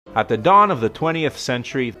At the dawn of the 20th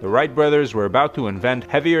century, the Wright brothers were about to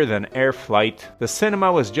invent heavier-than-air flight, the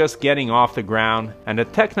cinema was just getting off the ground, and a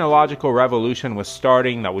technological revolution was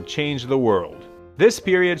starting that would change the world. This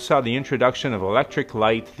period saw the introduction of electric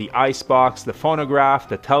light, the icebox, the phonograph,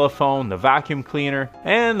 the telephone, the vacuum cleaner,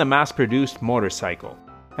 and the mass-produced motorcycle.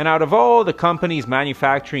 And out of all the companies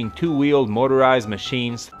manufacturing two-wheeled motorized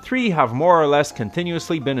machines, 3 have more or less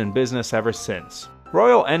continuously been in business ever since.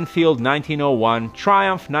 Royal Enfield 1901,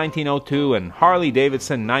 Triumph 1902, and Harley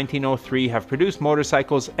Davidson 1903 have produced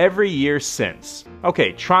motorcycles every year since.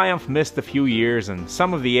 Okay, Triumph missed a few years and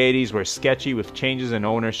some of the 80s were sketchy with changes in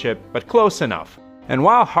ownership, but close enough. And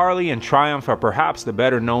while Harley and Triumph are perhaps the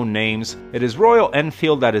better known names, it is Royal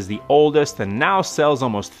Enfield that is the oldest and now sells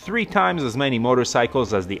almost 3 times as many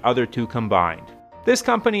motorcycles as the other 2 combined. This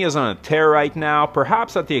company is on a tear right now,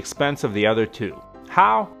 perhaps at the expense of the other 2.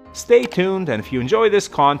 How? Stay tuned, and if you enjoy this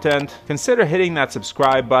content, consider hitting that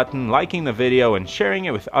subscribe button, liking the video, and sharing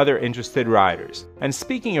it with other interested riders. And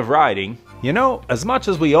speaking of riding, you know, as much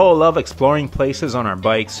as we all love exploring places on our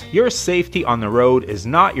bikes, your safety on the road is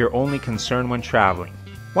not your only concern when traveling.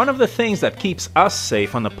 One of the things that keeps us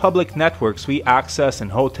safe on the public networks we access in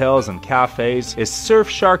hotels and cafes is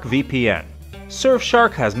Surfshark VPN.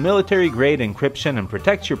 Surfshark has military-grade encryption and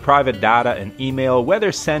protects your private data and email, whether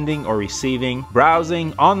sending or receiving,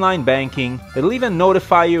 browsing, online banking. It'll even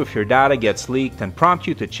notify you if your data gets leaked and prompt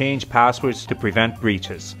you to change passwords to prevent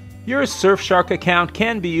breaches. Your Surfshark account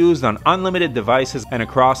can be used on unlimited devices and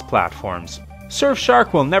across platforms.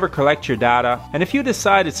 Surfshark will never collect your data, and if you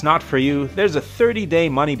decide it's not for you, there's a 30-day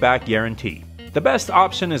money-back guarantee. The best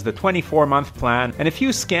option is the 24-month plan, and if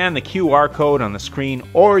you scan the QR code on the screen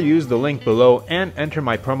or use the link below and enter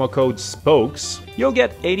my promo code SPOKES, you'll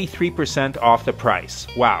get 83% off the price.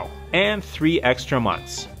 Wow, and 3 extra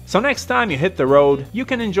months. So next time you hit the road, you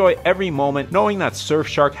can enjoy every moment knowing that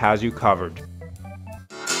Surfshark has you covered.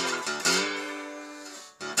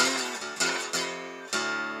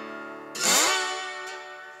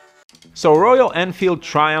 So Royal Enfield,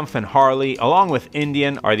 Triumph, and Harley, along with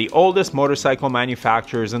Indian, are the oldest motorcycle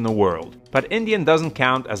manufacturers in the world. But Indian doesn't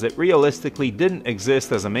count as it realistically didn't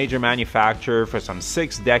exist as a major manufacturer for some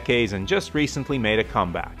 6 decades and just recently made a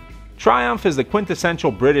comeback. Triumph is the quintessential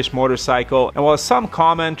British motorcycle, and while some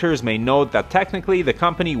commenters may note that technically the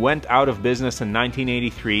company went out of business in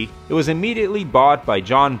 1983, it was immediately bought by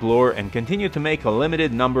John Bloor and continued to make a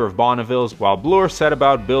limited number of Bonnevilles while Bloor set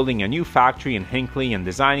about building a new factory in Hinckley and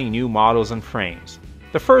designing new models and frames.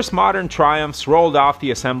 The first modern Triumphs rolled off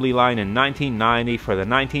the assembly line in 1990 for the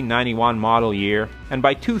 1991 model year, and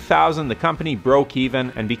by 2000 the company broke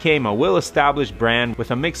even and became a well-established brand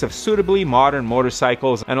with a mix of suitably modern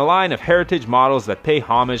motorcycles and a line of heritage models that pay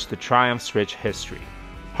homage to Triumph's rich history.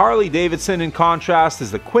 Harley Davidson, in contrast,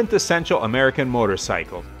 is the quintessential American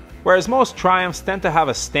motorcycle. Whereas most Triumphs tend to have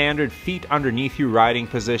a standard feet underneath you riding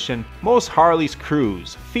position, most Harleys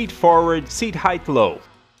cruise, feet forward, seat height low.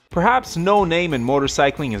 Perhaps no name in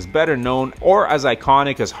motorcycling is better known or as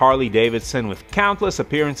iconic as Harley Davidson, with countless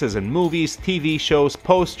appearances in movies, TV shows,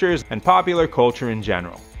 posters, and popular culture in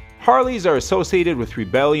general. Harleys are associated with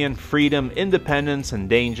rebellion, freedom, independence, and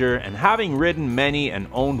danger, and having ridden many and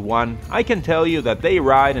owned one, I can tell you that they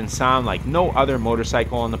ride and sound like no other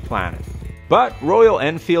motorcycle on the planet. But Royal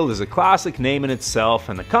Enfield is a classic name in itself,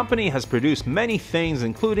 and the company has produced many things,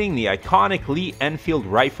 including the iconic Lee Enfield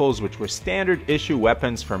rifles, which were standard issue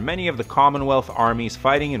weapons for many of the Commonwealth armies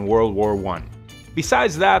fighting in World War I.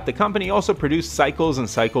 Besides that, the company also produced cycles and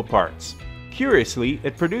cycle parts. Curiously,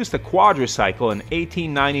 it produced a quadricycle in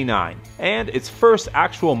 1899, and its first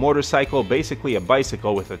actual motorcycle, basically a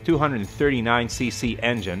bicycle with a 239cc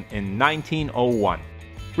engine, in 1901.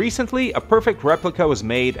 Recently, a perfect replica was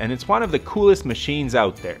made, and it's one of the coolest machines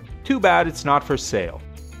out there. Too bad it's not for sale.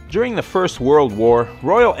 During the First World War,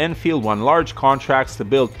 Royal Enfield won large contracts to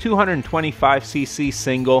build 225cc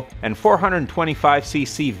single and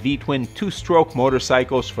 425cc V-twin 2-stroke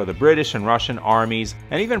motorcycles for the British and Russian armies,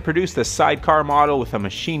 and even produced a sidecar model with a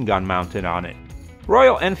machine gun mounted on it.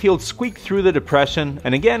 Royal Enfield squeaked through the Depression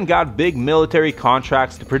and again got big military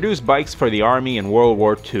contracts to produce bikes for the Army in World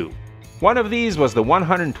War II. One of these was the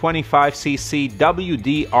 125cc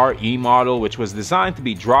WDRE model, which was designed to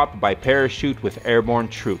be dropped by parachute with airborne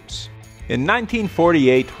troops. In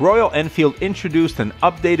 1948, Royal Enfield introduced an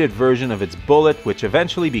updated version of its Bullet, which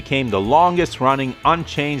eventually became the longest-running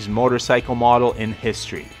unchanged motorcycle model in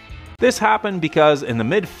history. This happened because in the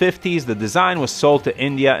mid-50s the design was sold to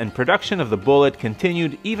India, and production of the Bullet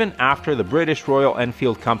continued even after the British Royal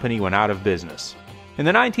Enfield Company went out of business. In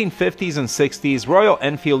the 1950s and 60s, Royal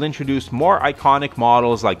Enfield introduced more iconic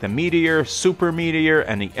models like the Meteor, Super Meteor,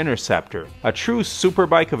 and the Interceptor, a true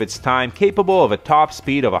superbike of its time capable of a top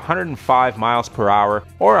speed of 105 miles per hour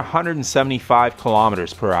or 175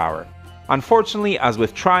 kilometers per hour. Unfortunately, as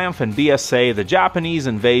with Triumph and BSA, the Japanese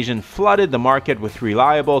invasion flooded the market with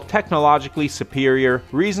reliable, technologically superior,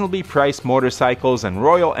 reasonably priced motorcycles, and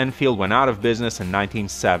Royal Enfield went out of business in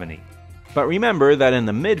 1970. But remember that in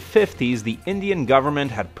the mid-50s, the Indian government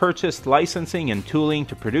had purchased licensing and tooling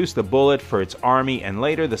to produce the Bullet for its army and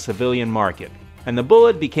later the civilian market. And the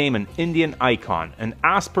Bullet became an Indian icon, an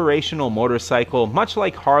aspirational motorcycle much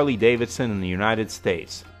like Harley-Davidson in the United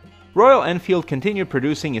States. Royal Enfield continued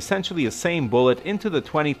producing essentially the same Bullet into the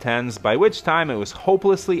 2010s, by which time it was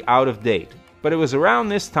hopelessly out of date. But it was around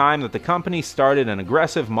this time that the company started an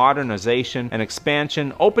aggressive modernization and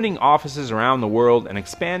expansion, opening offices around the world and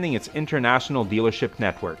expanding its international dealership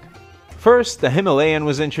network. First, the Himalayan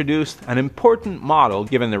was introduced, an important model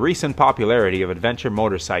given the recent popularity of adventure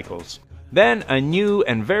motorcycles. Then, a new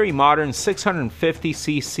and very modern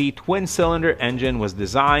 650cc twin-cylinder engine was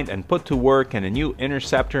designed and put to work in a new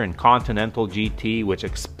Interceptor and Continental GT, which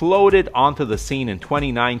exploded onto the scene in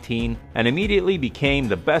 2019 and immediately became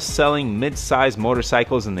the best-selling mid-size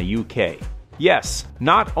motorcycles in the UK. Yes,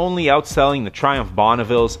 not only outselling the Triumph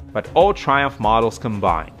Bonnevilles, but all Triumph models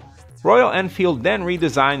combined. Royal Enfield then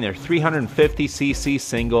redesigned their 350cc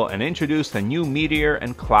single and introduced a new Meteor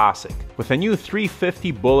and Classic, with a new 350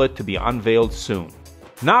 Bullet to be unveiled soon.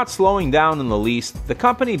 Not slowing down in the least, the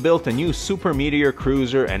company built a new Super Meteor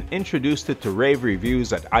cruiser and introduced it to rave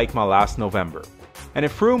reviews at EICMA last November. And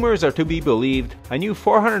if rumors are to be believed, a new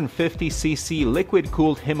 450cc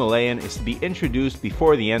liquid-cooled Himalayan is to be introduced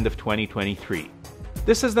before the end of 2023.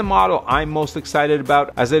 This is the model I'm most excited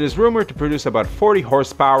about, as it is rumored to produce about 40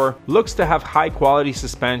 horsepower, looks to have high quality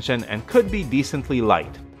suspension, and could be decently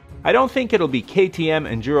light. I don't think it'll be KTM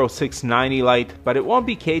Enduro 690 light, but it won't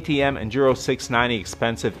be KTM Enduro 690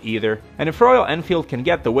 expensive either, and if Royal Enfield can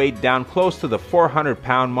get the weight down close to the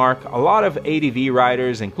 400-pound mark, a lot of ADV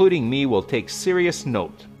riders, including me, will take serious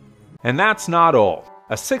note. And that's not all.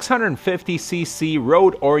 A 650cc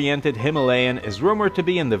road-oriented Himalayan is rumored to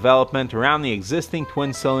be in development around the existing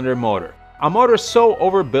twin-cylinder motor. A motor so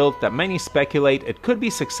overbuilt that many speculate it could be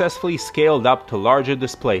successfully scaled up to larger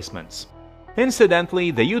displacements.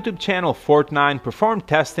 Incidentally, the YouTube channel Fortnine performed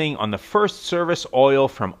testing on the first service oil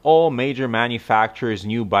from all major manufacturers'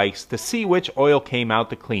 new bikes to see which oil came out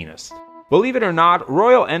the cleanest. Believe it or not,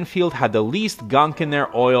 Royal Enfield had the least gunk in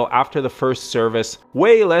their oil after the first service,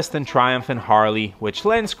 way less than Triumph and Harley, which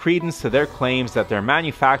lends credence to their claims that their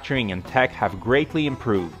manufacturing and tech have greatly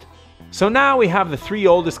improved. So now we have the three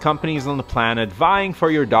oldest companies on the planet vying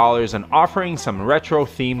for your dollars and offering some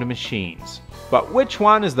retro-themed machines. But which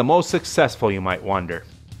one is the most successful, you might wonder?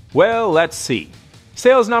 Well, let's see.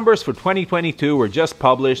 Sales numbers for 2022 were just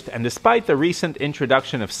published, and despite the recent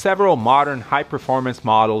introduction of several modern high-performance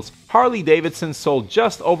models, Harley-Davidson sold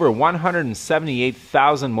just over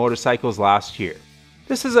 178,000 motorcycles last year.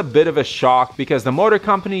 This is a bit of a shock because the motor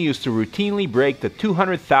company used to routinely break the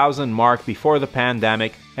 200,000 mark before the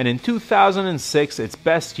pandemic, and in 2006, its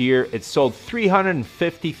best year, it sold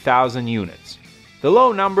 350,000 units. The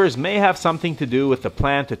low numbers may have something to do with the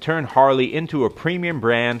plan to turn Harley into a premium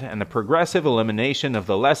brand and the progressive elimination of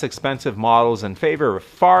the less expensive models in favor of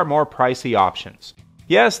far more pricey options.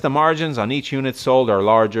 Yes, the margins on each unit sold are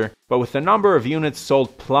larger, but with the number of units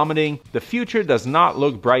sold plummeting, the future does not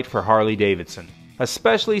look bright for Harley-Davidson,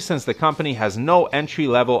 especially since the company has no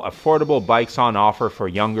entry-level affordable bikes on offer for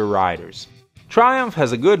younger riders. Triumph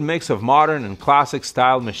has a good mix of modern and classic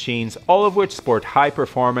styled machines, all of which sport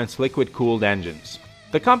high-performance liquid-cooled engines.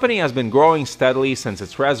 The company has been growing steadily since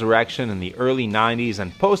its resurrection in the early 90s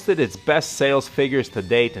and posted its best sales figures to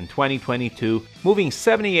date in 2022, moving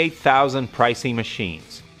 78,000 pricey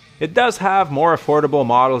machines. It does have more affordable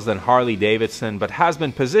models than Harley-Davidson, but has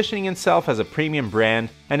been positioning itself as a premium brand,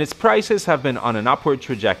 and its prices have been on an upward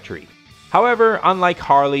trajectory. However, unlike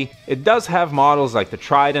Harley, it does have models like the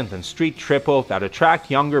Trident and Street Triple that attract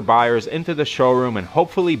younger buyers into the showroom and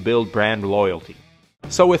hopefully build brand loyalty.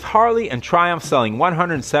 So with Harley and Triumph selling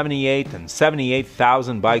 178 and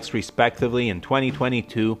 78,000 bikes respectively in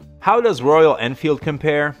 2022, how does Royal Enfield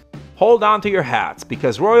compare? Hold on to your hats,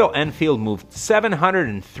 because Royal Enfield moved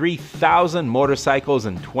 703,000 motorcycles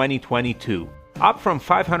in 2022, up from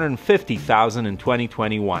 550,000 in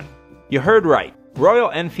 2021. You heard right.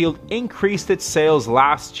 Royal Enfield increased its sales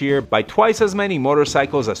last year by twice as many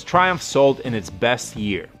motorcycles as Triumph sold in its best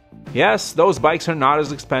year. Yes, those bikes are not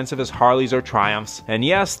as expensive as Harleys or Triumphs, and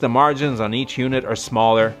yes, the margins on each unit are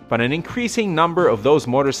smaller, but an increasing number of those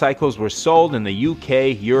motorcycles were sold in the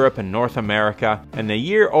UK, Europe, and North America, and the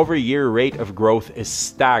year-over-year rate of growth is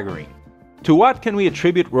staggering. To what can we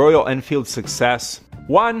attribute Royal Enfield's success?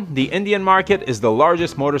 1. The Indian market is the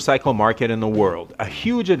largest motorcycle market in the world, a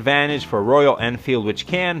huge advantage for Royal Enfield, which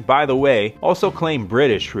can, by the way, also claim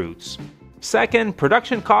British roots. Second,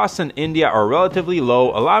 production costs in India are relatively low,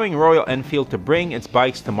 allowing Royal Enfield to bring its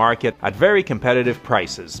bikes to market at very competitive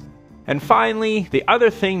prices. And finally, the other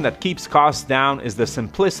thing that keeps costs down is the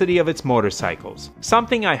simplicity of its motorcycles,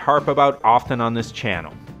 something I harp about often on this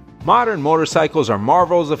channel. Modern motorcycles are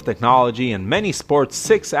marvels of technology, and many sport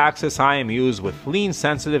 6-axis IMUs with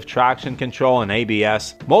lean-sensitive traction control and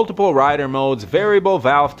ABS, multiple rider modes, variable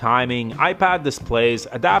valve timing, iPad displays,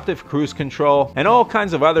 adaptive cruise control, and all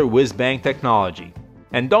kinds of other whiz-bang technology.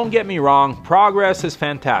 And don't get me wrong, progress is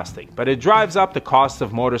fantastic, but it drives up the cost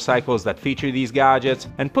of motorcycles that feature these gadgets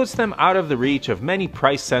and puts them out of the reach of many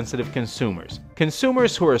price-sensitive consumers.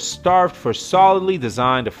 Consumers who are starved for solidly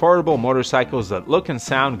designed, affordable motorcycles that look and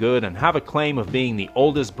sound good and have a claim of being the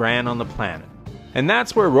oldest brand on the planet. And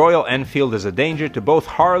that's where Royal Enfield is a danger to both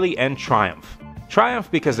Harley and Triumph.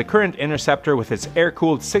 Triumph because the current Interceptor with its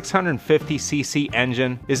air-cooled 650cc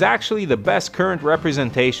engine is actually the best current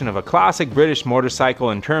representation of a classic British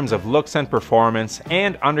motorcycle in terms of looks and performance,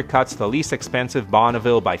 and undercuts the least expensive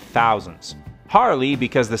Bonneville by thousands. Harley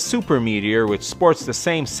because the Super Meteor, which sports the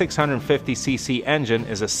same 650cc engine,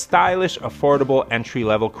 is a stylish, affordable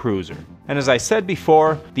entry-level cruiser. And as I said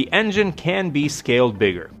before, the engine can be scaled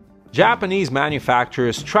bigger. Japanese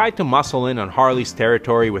manufacturers tried to muscle in on Harley's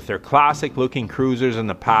territory with their classic-looking cruisers in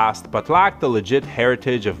the past, but lacked the legit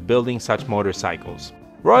heritage of building such motorcycles.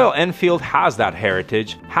 Royal Enfield has that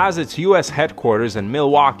heritage, has its US headquarters in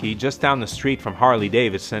Milwaukee just down the street from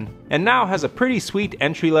Harley-Davidson, and now has a pretty sweet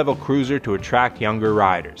entry-level cruiser to attract younger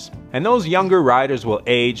riders. And those younger riders will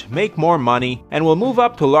age, make more money, and will move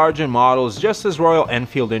up to larger models just as Royal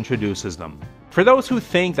Enfield introduces them. For those who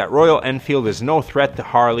think that Royal Enfield is no threat to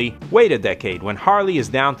Harley, wait a decade when Harley is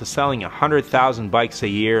down to selling 100,000 bikes a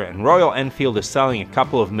year and Royal Enfield is selling a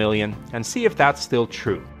couple of million, and see if that's still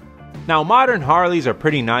true. Now, modern Harleys are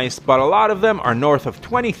pretty nice, but a lot of them are north of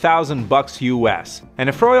 20,000 bucks US. And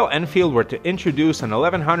if Royal Enfield were to introduce an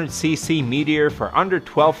 1100cc Meteor for under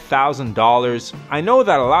 $12,000, I know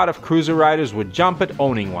that a lot of cruiser riders would jump at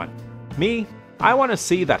owning one. Me, I want to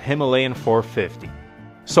see that Himalayan 450.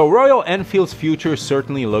 So Royal Enfield's future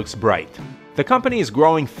certainly looks bright. The company is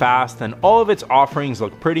growing fast and all of its offerings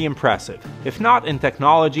look pretty impressive, if not in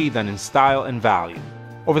technology then in style and value.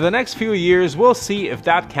 Over the next few years we'll see if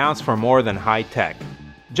that counts for more than high tech.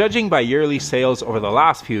 Judging by yearly sales over the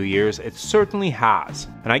last few years, it certainly has,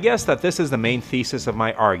 and I guess that this is the main thesis of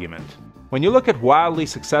my argument. When you look at wildly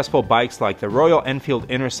successful bikes like the Royal Enfield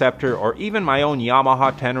Interceptor or even my own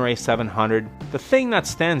Yamaha Tenere 700, the thing that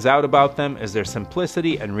stands out about them is their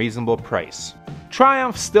simplicity and reasonable price.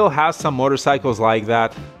 Triumph still has some motorcycles like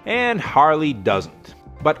that, and Harley doesn't.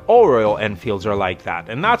 But all Royal Enfields are like that,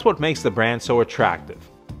 and that's what makes the brand so attractive.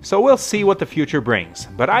 So we'll see what the future brings,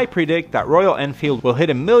 but I predict that Royal Enfield will hit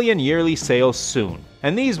 1 million yearly sales soon.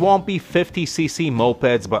 And these won't be 50cc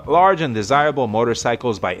mopeds, but large and desirable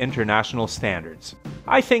motorcycles by international standards.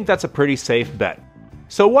 I think that's a pretty safe bet.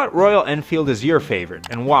 So what Royal Enfield is your favorite,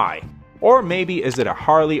 and why? Or maybe is it a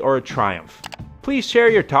Harley or a Triumph? Please share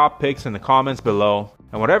your top picks in the comments below,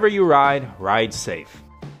 and whatever you ride, ride safe.